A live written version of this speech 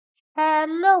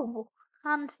Hello,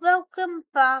 and welcome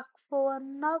back for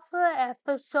another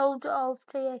episode of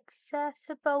the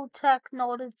Accessible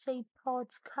Technology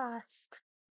Podcast.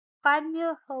 I'm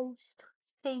your host,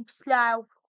 Steve Slough,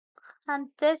 and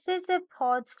this is a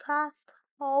podcast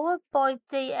all about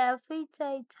the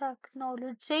everyday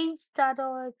technologies that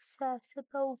are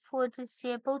accessible for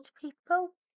disabled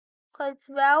people, as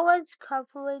well as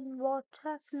covering what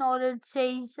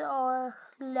technologies are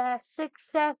less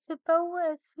accessible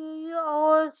if you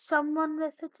are someone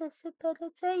with a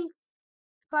disability,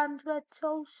 and it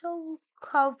also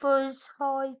covers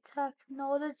how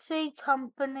technology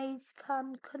companies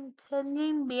can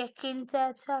continue making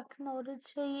their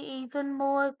technology even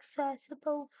more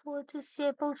accessible for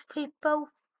disabled people,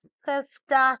 if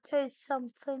that is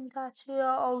something that you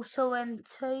are also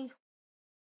into.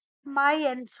 My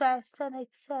interest in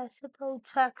accessible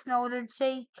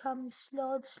technology comes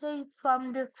largely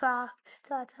from the fact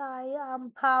that I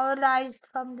am paralyzed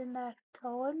from the neck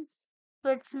down,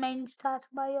 which means that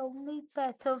my only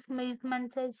bit of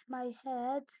movement is my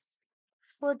head.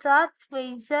 For that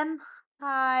reason,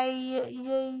 I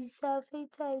use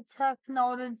everyday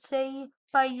technology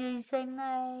by using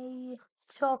a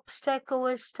chopstick or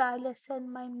a stylus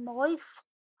in my mouth.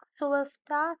 So if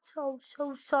that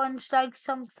also sounds like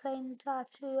something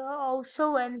that you're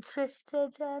also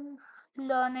interested in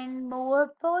learning more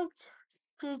about,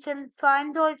 you can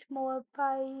find out more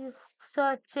by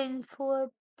searching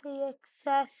for the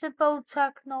Accessible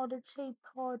Technology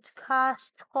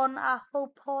Podcast on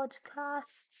Apple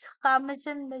Podcasts,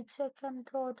 Amazon Music and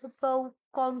Audible,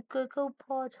 on Google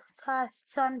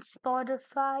Podcasts and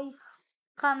Spotify.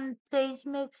 And please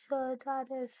make sure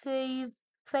that if you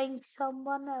think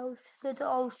someone else would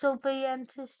also be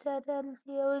interested in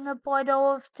hearing about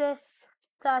all of this,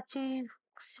 that you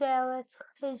share it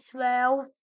as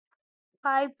well.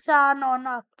 I plan on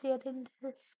updating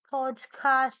this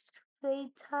podcast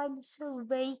 3 times a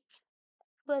week,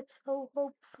 which will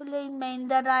hopefully mean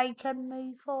that I can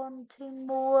move on to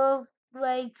more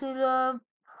regular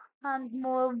and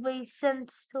more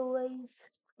recent stories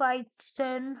quite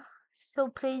soon. So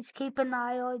please keep an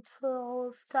eye out for all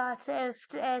of that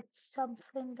if it's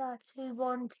something that you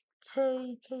want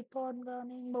to keep on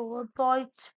learning more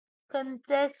about. In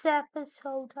this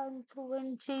episode, I'm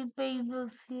going to be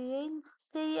reviewing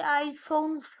the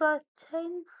iPhone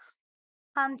 13.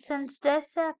 And since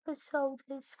this episode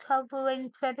is covering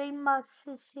pretty much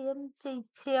the same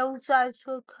details as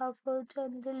were covered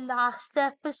in the last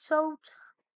episode,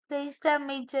 please let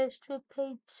me just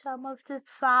repeat some of the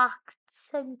facts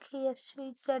in case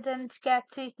we didn't get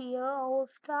to hear all of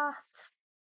that.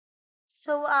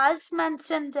 So, as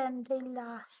mentioned in the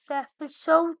last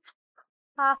episode,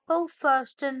 Apple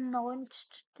first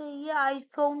announced the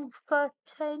iPhone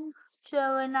 13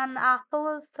 during an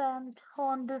Apple event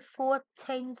on the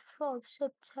 14th of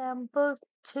September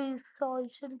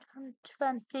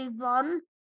 2021.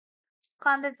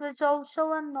 And it was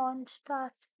also announced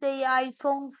that the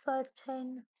iPhone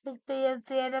 13 would be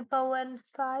available in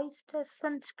 5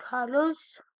 different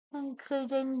colors,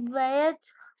 including red,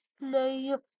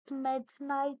 blue,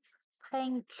 midnight,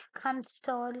 pink, and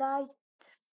starlight.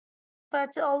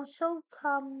 But also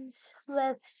comes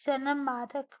with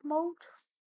cinematic mode,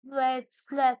 which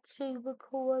lets you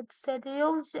record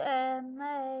videos in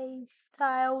a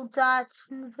style that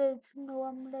would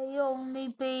normally only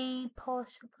be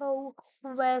possible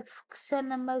with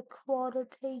cinema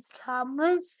quality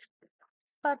cameras.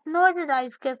 But now that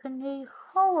I've given you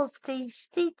all of these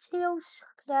details,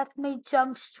 let me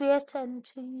jump straight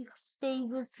into the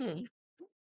review.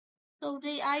 So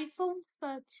the iPhone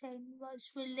 13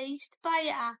 was released by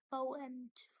Apple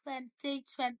in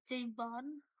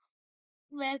 2021,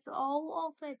 with all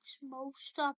of its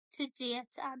most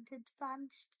up-to-date and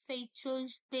advanced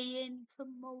features being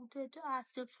promoted at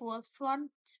the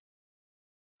forefront,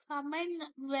 coming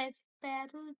with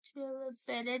better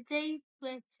durability,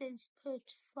 which is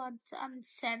put front and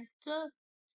center.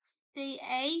 The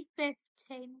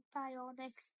A15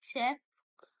 Bionic chip,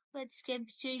 which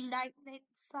gives you lightning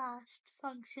fast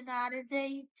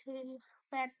functionality to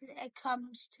when it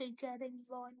comes to getting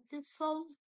around the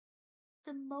phone.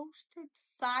 The most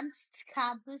advanced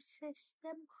camera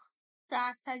system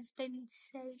that has been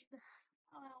seen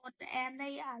on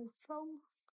any iPhone,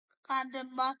 and a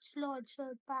much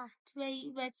larger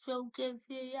battery which will give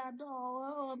you an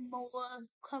hour or more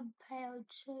compared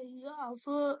to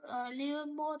other earlier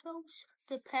models,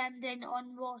 depending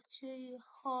on what you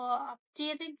are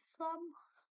updating from.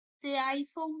 The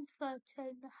iPhone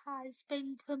 13 has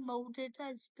been promoted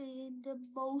as being the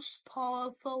most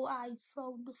powerful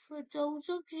iPhone. For those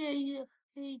of you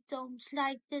who don't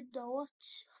like the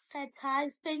notch, It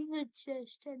has been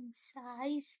reduced in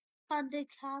size, and the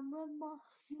camera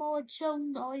module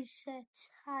now sits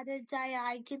at a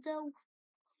diagonal,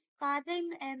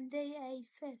 adding in the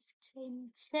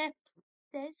A15 chip.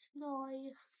 This now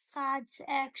adds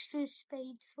extra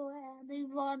speed for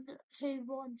anyone who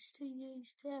wants to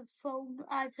use their phone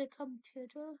as a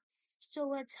computer,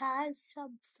 so it has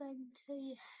something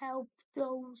to help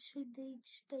those who need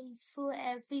speed for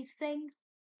everything.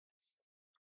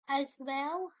 As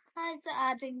well as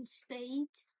adding speed,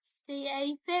 the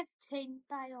A15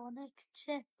 Bionic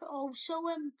chip also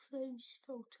improves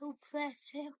photo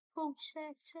processing.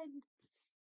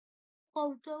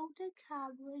 Although the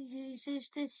camera uses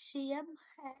the same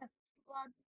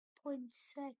f1.6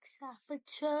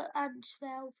 aperture and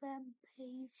 12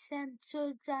 MP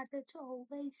sensor that it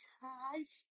always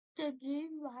has, the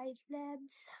new wide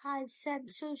lens has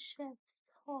sensor shift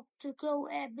optical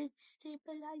image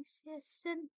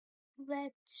stabilization,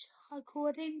 which,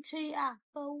 according to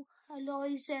Apple,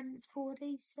 allows in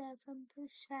 47%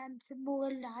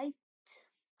 more light.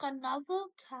 Another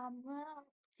camera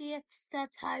update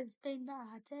that has been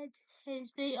added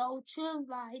is the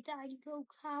ultra-wide-angle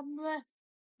camera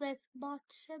with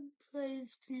much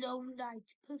improved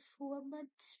low-light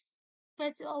performance.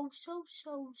 It also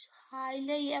shows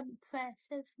highly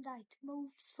impressive night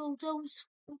mode photos.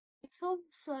 iPhone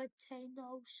 13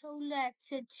 also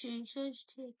lets its users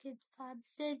take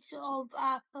advantage of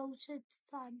Apple's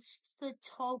advanced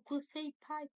photography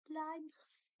pipeline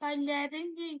by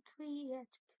letting you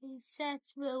create preset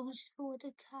rules for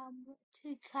the camera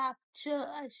to capture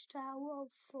a style of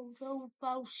photo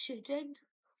while shooting.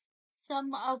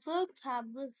 Some other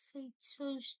camera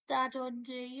features that are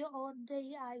new on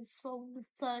the iPhone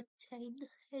 13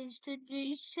 is the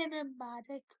new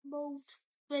cinematic mode,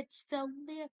 which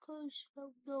filmmakers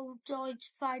will no doubt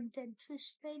find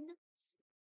interesting.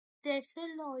 This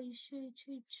allows you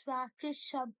to track a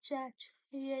subject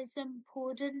who is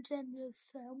important in your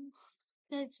film,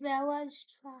 as well as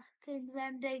tracking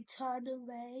when they turn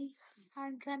away,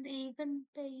 and can even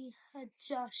be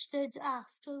adjusted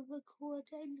after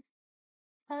recording.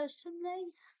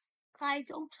 Personally, I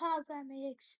don't have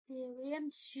any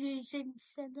experience using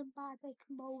cinematic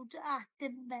mode at the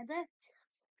minute.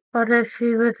 But if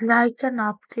you would like an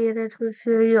updated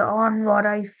review on what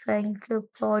I think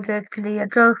about it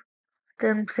later,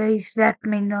 then please let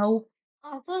me know.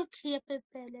 Other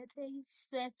capabilities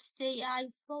that the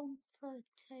iPhone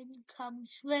 13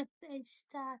 comes with is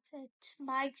that it's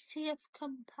MagSafe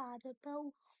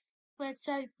compatible, which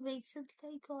I've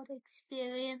recently got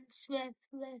experience with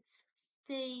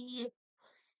the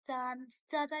stands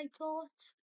that I got,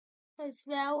 as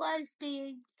well as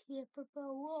being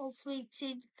capable of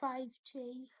reaching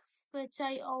 5G, which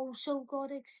I also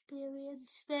got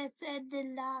experience with in the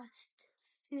last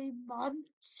few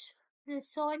months. The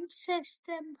sound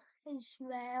system as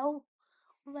well,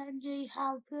 when you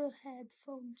have your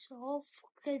headphones off,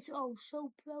 is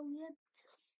also brilliant.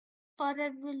 But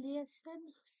in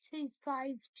relation to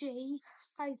 5G,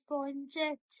 I found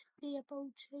it be able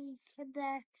to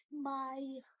connect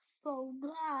my phone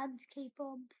and keep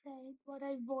on playing what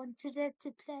I wanted it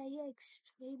to play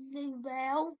extremely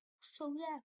well. So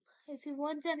yeah, if you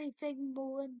want anything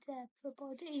more in depth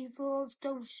about either of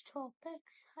those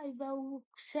topics, I will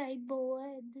say more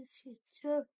in the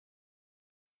future.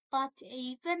 But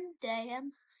even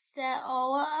then, there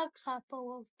are a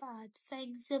couple of bad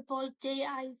things about the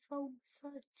iPhone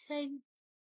 13.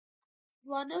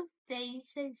 One of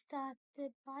these is that the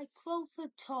micro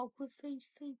photography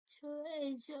feature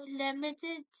is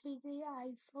limited to the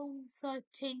iPhone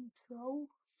 13 Pro.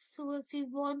 So if you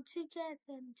want to get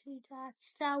into that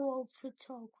style of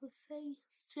photography,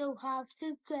 you'll have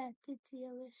to get the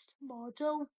dearest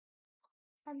model.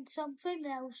 And something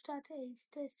else that is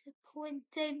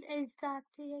disappointing is that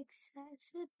the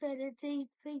accessibility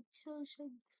features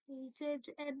included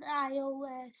in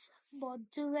iOS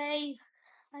Monterey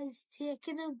has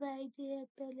taken away the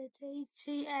ability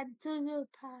to enter your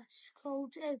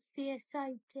passcode if Face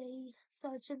ID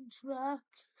doesn't work,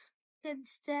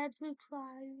 instead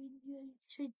requiring you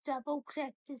to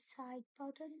double-click the side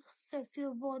button if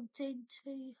you're wanting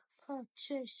to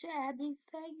purchase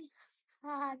anything.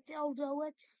 And although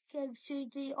it gives you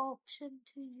the option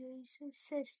to use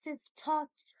assistive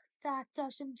touch, that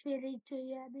doesn't really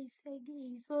do anything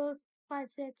either,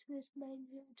 as it would mean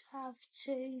you'd have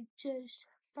to just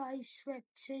buy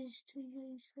switches to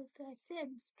use with it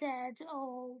instead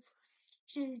of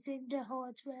using the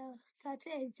hardware that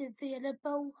is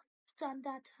available and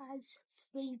that has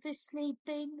previously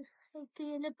been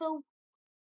available.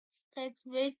 It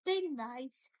would be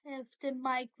nice if the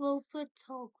micro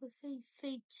photography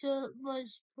feature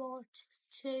was brought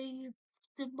to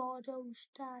the models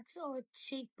that are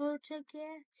cheaper to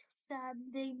get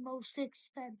than the most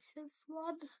expensive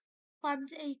one.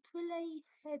 And equally,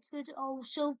 it would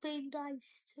also be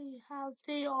nice to have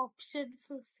the option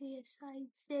for Face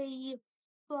ID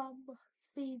from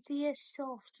previous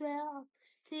software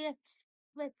updates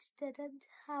which didn't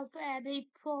have any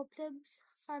problems,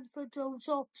 and for those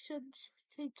options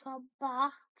to come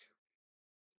back.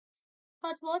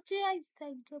 But what do I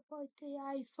think about the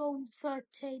iPhone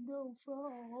 13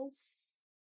 overall?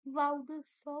 While the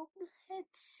phone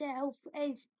itself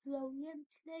is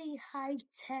brilliantly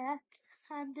high-tech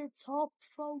and the top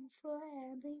phone for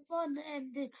anyone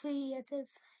in the creative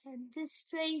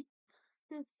industry,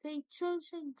 the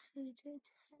features included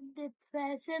in the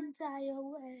present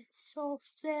iOS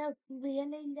software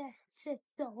really lets it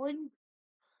down.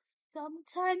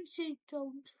 Sometimes you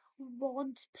don't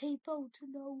want people to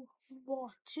know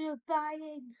what you're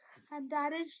buying, and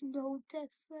that is no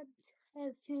different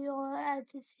if you're a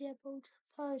disabled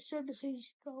person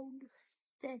whose phone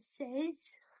this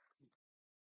is.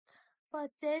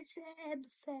 But this, in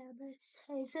fairness,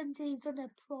 isn't even a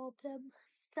problem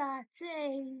that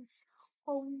is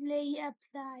only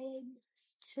applying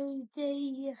to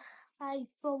the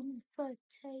iPhone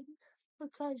 13,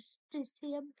 because the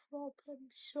same problem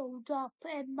showed up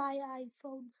in my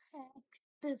iPhone X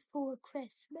before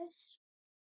Christmas.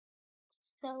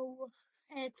 So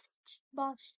it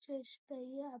must just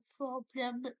be a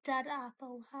problem that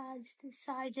Apple has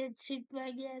decided to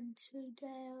bring into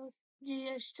their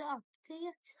newest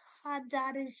update, and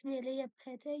that is really a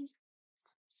pity.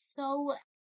 So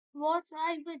what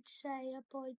I would say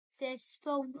about this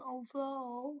phone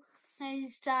overall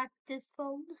is that the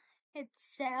phone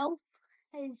itself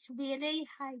is really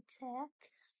high tech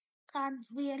and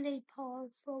really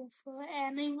powerful for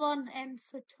anyone in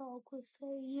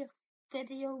photography,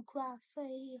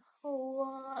 videography,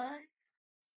 or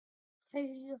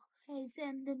who is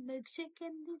in the music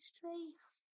industry.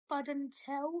 But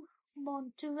until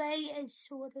Monterey is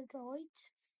sorted out,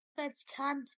 it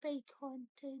can't be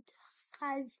counted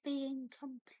as being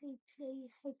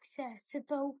completely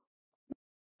accessible.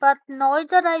 But now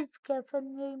that I've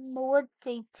given you more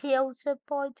details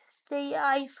about the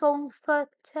iPhone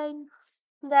 13,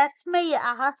 let me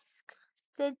ask,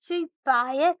 did you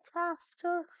buy it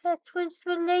after it was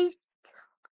released?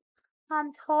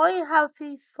 And how have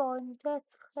you found it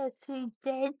if you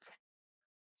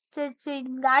did you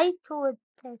like or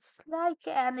dislike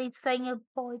anything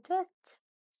about it?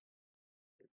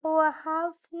 Or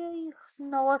have you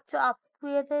not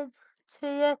upgraded to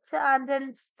it and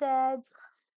instead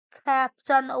kept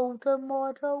an older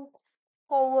model?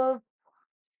 Or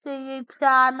do you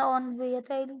plan on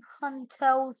waiting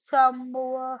until some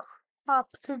more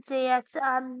up to date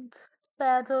and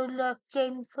better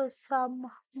looking for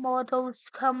some models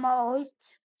come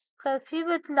out? If you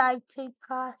would like to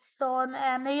pass on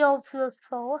any of your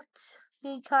thoughts,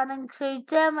 you can include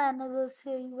them in a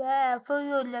review wherever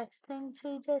you're listening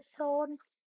to this on,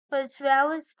 as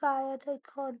well as via the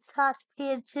contact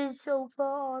pages over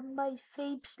on my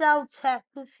Phoebe's Now Tech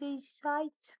Review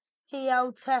site,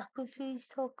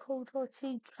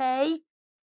 eltechreviews.co.uk,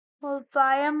 or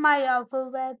via my other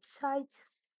website,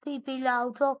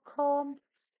 phoebelau.com.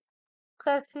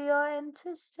 If you're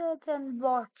interested in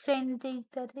watching the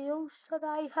videos that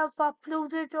I have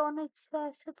uploaded on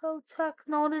accessible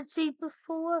technology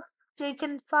before, you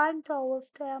can find all of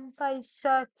them by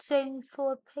searching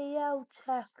for PL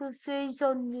Tech Reviews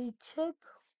on YouTube.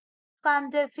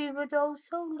 And if you would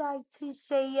also like to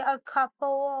see a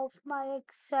couple of my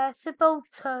accessible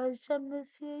tourism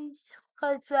reviews,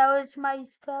 as well as my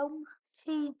film,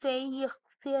 TV,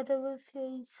 theatre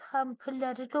reviews, and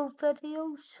political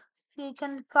videos, you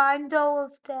can find all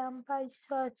of them by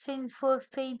searching for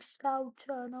Phoebe-style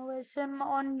journalism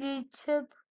on YouTube.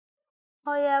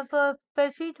 However,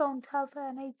 if you don't have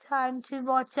any time to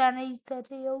watch any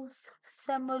videos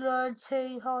similar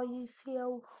to how you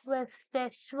feel with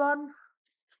this one,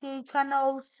 you can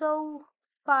also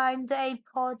find a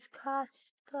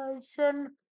podcast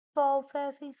version of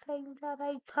everything that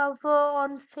I cover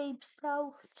on Phoebe's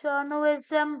Now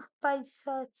Journalism by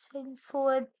searching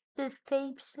for the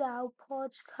Phoebe's Now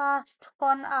podcast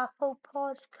on Apple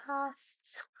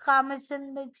Podcasts,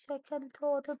 Amazon Music and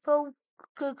Audible,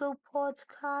 Google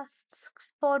Podcasts,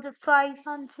 Spotify,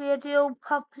 and Radio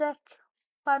Public.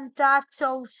 And that's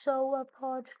also a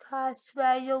podcast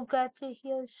where you'll get to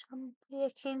hear some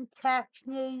breaking tech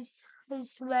news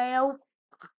as well.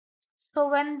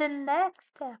 So in the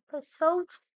next episode,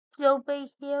 you'll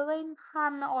be hearing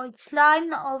an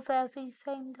outline of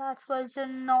everything that was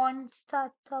announced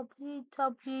at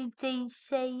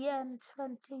WWDC in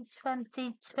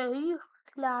 2022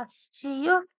 last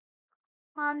year,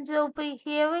 and you'll be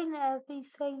hearing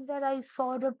everything that I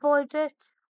thought about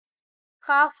it.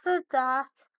 After that,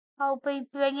 I'll be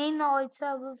bringing out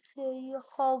a review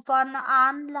of an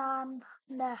online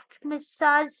neck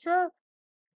massager,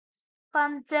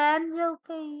 and then you'll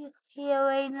be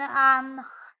hearing an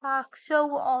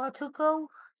actual article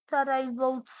that I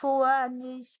wrote for a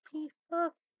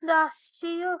newspaper last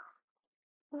year,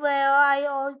 where I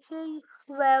argue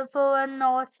whether or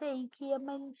not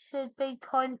e-gaming should be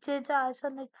counted as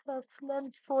an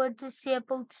equivalent for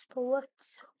disabled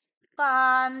sports,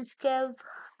 and give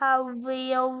a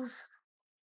real,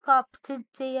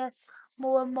 up-to-date,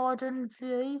 more modern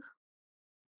view.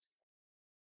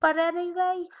 But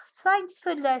anyway, thanks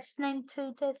for listening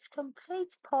to this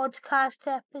complete podcast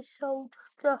episode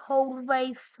the whole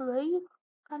way through,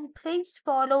 and please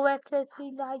follow it if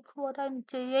you like what I'm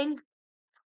doing.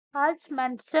 As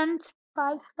mentioned,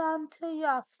 I plan to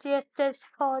update this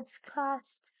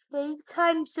podcast 3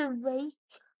 times a week,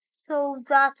 so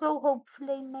that will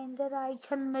hopefully mean that I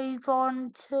can move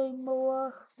on to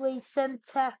more recent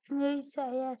tech news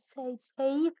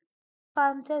ASAP.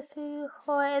 And if you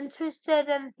are interested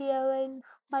in hearing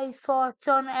my thoughts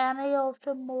on any of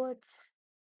the more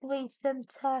recent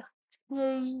tech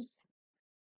news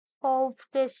of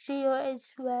this year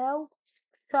as well,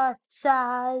 such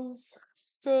as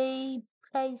the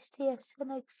PlayStation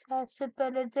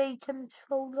accessibility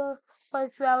controller,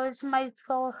 as well as my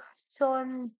thoughts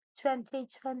on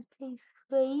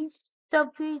 2023's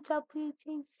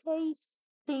WWDC.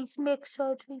 Please make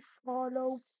sure to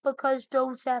follow, because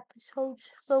those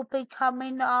episodes will be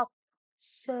coming up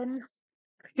soon.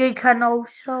 You can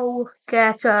also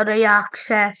get early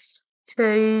access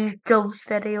to those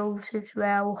videos as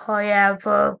well.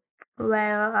 However,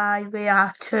 where I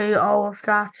react to all of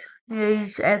that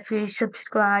news if you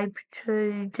subscribe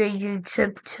to the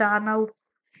YouTube channel,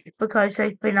 because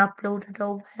they've been uploaded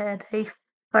already,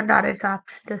 and that is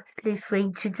absolutely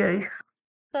free to do.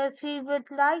 If you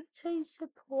would like to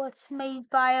support me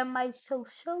via my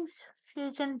socials,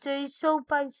 you can do so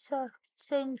by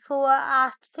searching for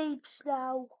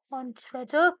 @PhoebesNow on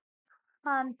Twitter,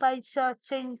 and by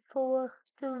searching for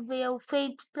the real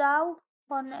PhoebesNow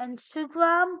on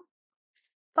Instagram.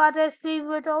 But if you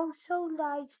would also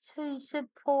like to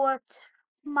support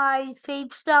my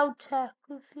PhoebesNow Tech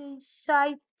Review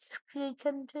site, you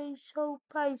can do so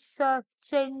by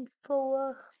searching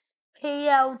for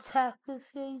PL Tech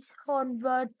Reviews on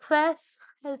WordPress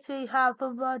if you have a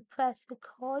WordPress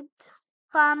account,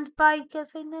 and by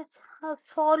giving it a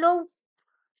follow.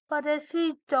 But if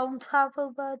you don't have a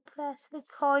WordPress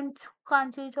account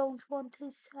and you don't want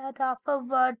to set up a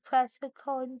WordPress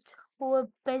account or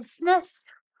business,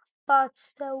 but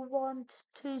still want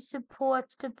to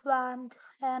support the brand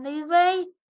anyway,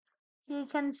 you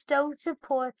can still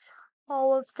support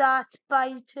all of that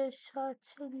by just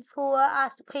searching for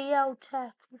 @PL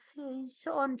Tech Reviews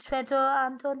on Twitter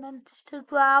and on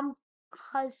Instagram,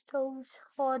 as those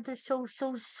are the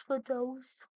socials for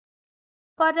those.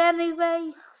 But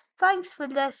anyway, thanks for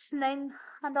listening,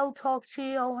 and I'll talk to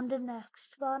you on the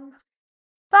next one.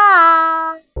 Bye!